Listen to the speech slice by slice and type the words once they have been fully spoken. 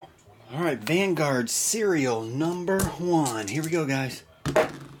Alright, Vanguard serial number 1. Here we go, guys.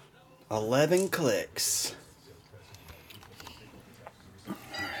 11 clicks.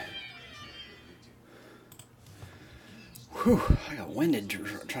 Whew, I got winded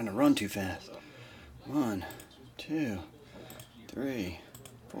trying to run too fast. 1, 2, 3,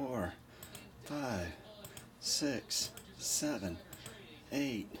 4, 5, 6, 7,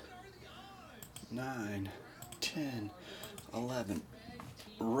 8, 9, 10, 11.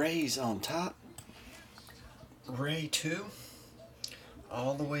 Ray's on top. Ray 2.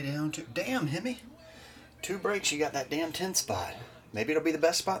 All the way down to... Damn, Hemi. 2 breaks, you got that damn 10 spot. Maybe it'll be the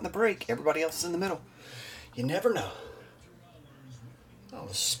best spot in the break. Everybody else is in the middle. You never know. I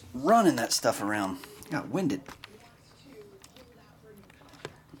was running that stuff around. Got winded.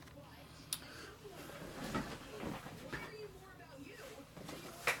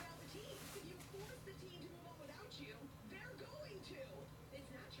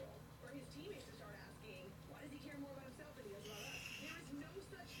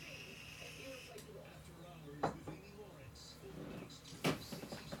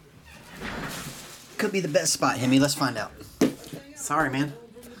 Could be the best spot, Hemi. Let's find out. Sorry, man.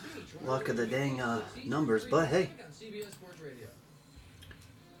 Luck of the dang numbers, but hey.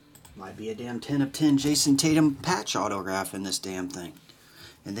 Might be a damn 10 of 10 Jason Tatum patch autograph in this damn thing.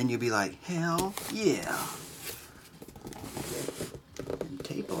 And then you'll be like, hell yeah. And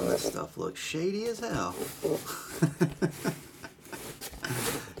tape on this stuff looks shady as hell.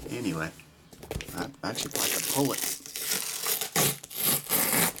 Anyway, I should like to pull it.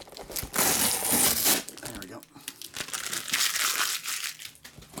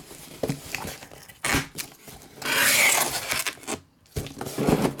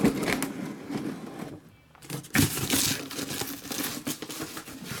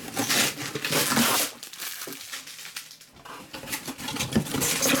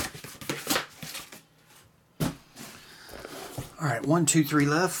 Alright, 1, 2, 3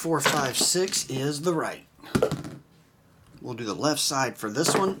 left, 4, 5, 6 is the right. We'll do the left side for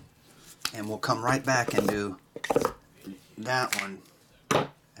this one, and we'll come right back and do that one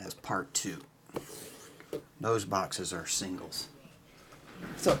as part 2. Those boxes are singles.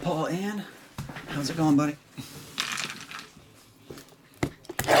 What's up, Paul Ann? How's it going, buddy?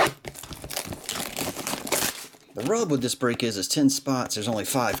 The rub with this break is 10 spots, there's only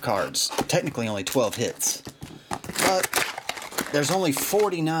 5 cards. Technically only 12 hits. But there's only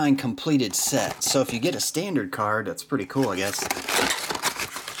 49 completed sets, so if you get a standard card, that's pretty cool, I guess.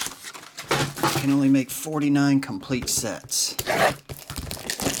 You can only make 49 complete sets.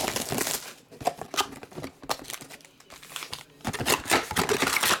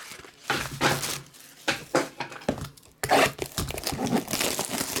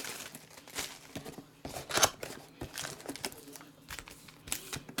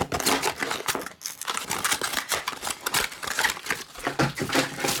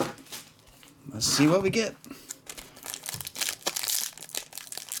 Let's see what we get.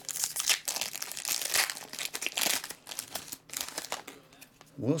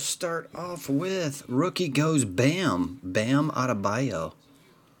 We'll start off with Rookie Goes Bam. Bam Adebayo.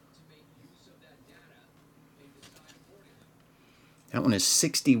 That one is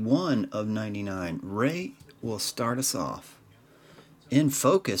 61 of 99. Ray will start us off. In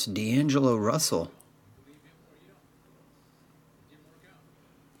focus, D'Angelo Russell.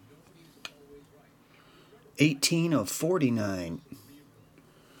 $18 of 49.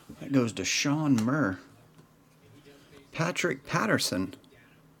 That goes to Sean Murr. Patrick Patterson.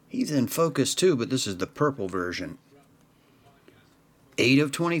 He's in focus too, but this is the purple version. 8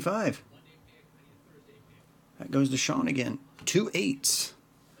 of 25. That goes to Sean again. 2 8s.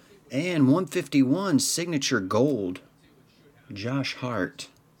 And 151 signature gold. Josh Hart.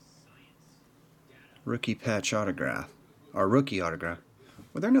 Rookie patch autograph. Or rookie autograph.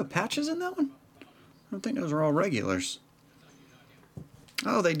 Were there no patches in that one? I don't think those are all regulars.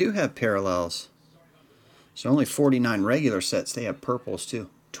 Oh, they do have parallels. So only 49 regular sets. They have purples too.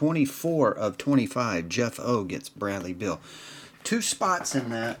 24 of 25. Jeff O gets Bradley Beal. 2 spots in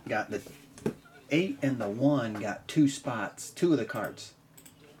that. Got the 8 and the 1 got 2 spots. 2 of the cards.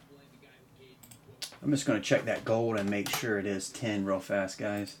 I'm just going to check that gold and make sure it is 10 real fast,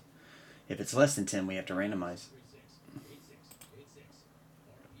 guys. If it's less than 10, we have to randomize.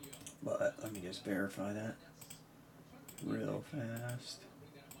 But let me just verify that real fast.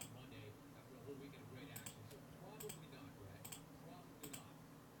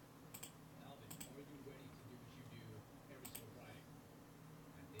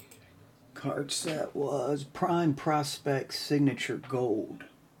 Card set was Prime Prospect Signature Gold.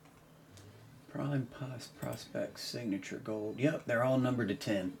 Prime Prospect Signature Gold. Yep, they're all numbered to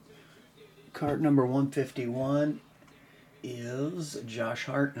 10. Card number 151 is Josh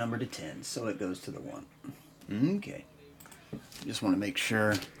Hart, number to 10, so it goes to the 1. Okay. Just want to make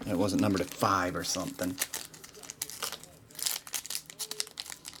sure it wasn't number to 5 or something.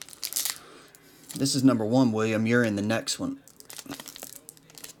 This is number 1, William. You're in the next one.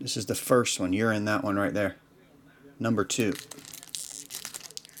 This is the first one. You're in that one right there. Number 2.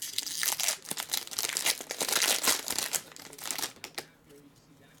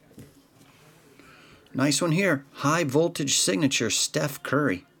 Nice one here. High voltage signature, Steph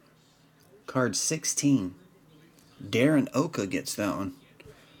Curry. Card 16. Darren Oka gets that one.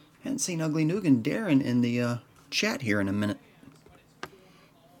 Hadn't seen Ugly Nugan Darren in the chat here in a minute.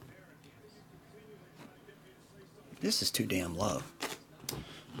 This is too damn low.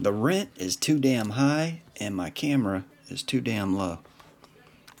 The rent is too damn high, and my camera is too damn low.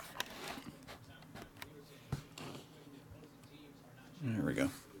 There we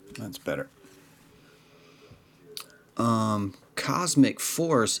go. That's better. Cosmic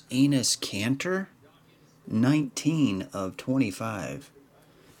Force, Enos Cantor, 19 of 25.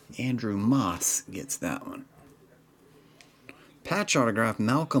 Andrew Moss gets that one. Patch autograph,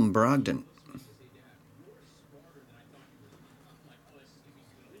 Malcolm Brogdon.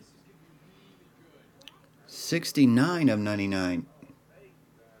 $69 of 99.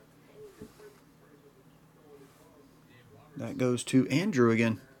 That goes to Andrew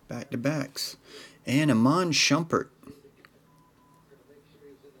again. Back-to-backs. And Iman Shumpert.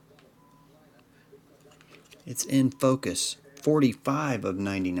 It's in focus. 45 of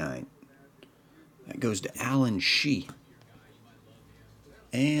 99. That goes to Alan Shee.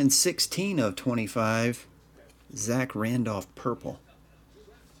 And 16 of 25. Zach Randolph purple.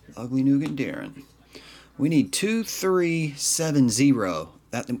 Ugly Nugan Darren. We need 2370.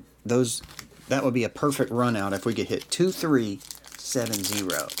 That would be a perfect run out if we could hit 2370.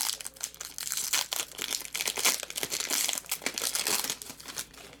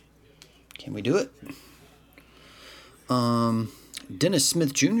 Can we do it? Dennis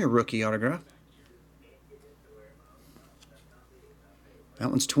Smith Jr. rookie autograph.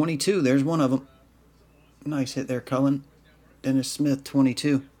 That one's 22. There's one of them. Nice hit there, Cullen. Dennis Smith,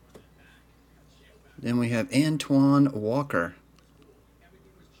 22. Then we have Antoine Walker.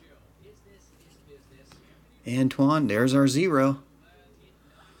 Antoine, there's our 0.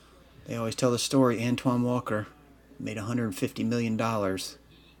 They always tell the story, Antoine Walker made $150 million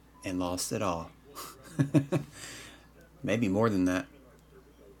and lost it all. Maybe more than that.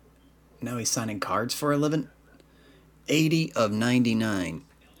 Now he's signing cards for a living. 80 of 99.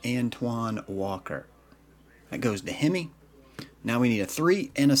 Antoine Walker. That goes to Hemi. Now we need a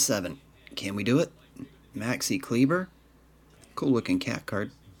 3 and a 7. Can we do it? Maxi Kleber. Cool looking cat card.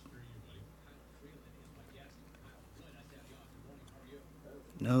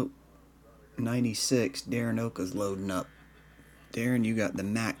 Nope. 96. Darren Oka's loading up. Darren, you got the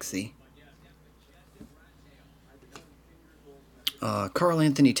Maxi. Karl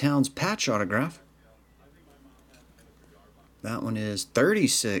Anthony Towns patch autograph. That one is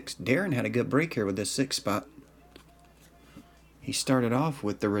 36. Darren had a good break here with this 6 spot. He started off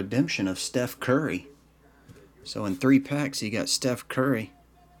with the redemption of Steph Curry. So in 3 packs, he got Steph Curry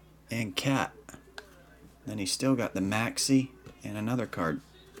and Cat. Then he still got the Maxi and another card.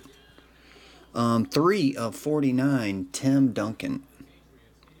 3 of 49, Tim Duncan.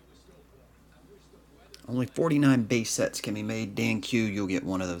 Only 49 base sets can be made. Dan Q, you'll get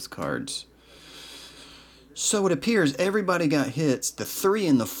one of those cards. So it appears everybody got hits. The 3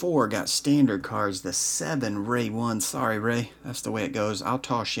 and the 4 got standard cards. The 7, Ray won. Sorry, Ray. That's the way it goes. I'll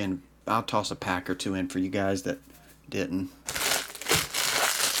toss a pack or 2 in for you guys that didn't.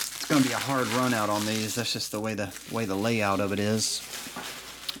 It's going to be a hard run out on these. That's just the way the layout of it is.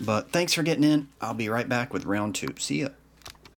 But thanks for getting in. I'll be right back with round 2. See ya.